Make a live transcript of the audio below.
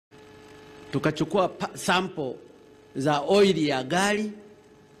tukachukua sample za oili ya gari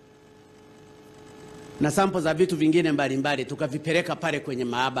na sample za vitu vingine mbalimbali, tukavipeleka pale kwenye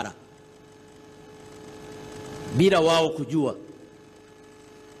maabara bila wao kujua.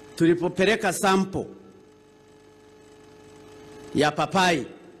 Tulipopeleka sample ya papai,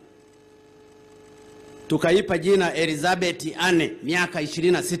 tukaipa jina Elizabeth Anne, miaka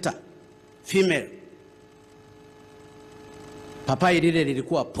 26, female. Papai lile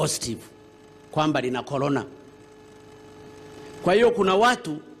lilikuwa positive kwamba lina corona. Kwa hiyo kuna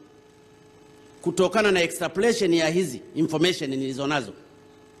watu, kutokana na extrapolation ya hizi information nilizonazo,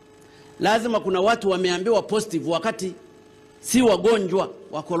 lazima kuna watu wameambiwa positive wakati si wagonjwa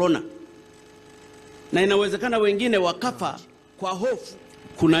wa corona, na inawezekana wengine wakafa kwa hofu.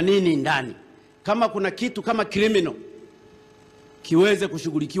 Kuna nini ndani? Kama kuna kitu kama criminal, kiweze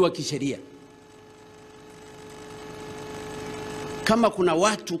kushughulikiwa kisheria. Kama kuna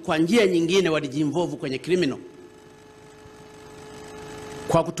watu kwa njia nyingine walijinvolve kwenye criminal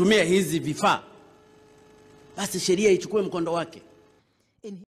kwa kutumia hizi vifaa, basi sheria ichukue mkondo wake.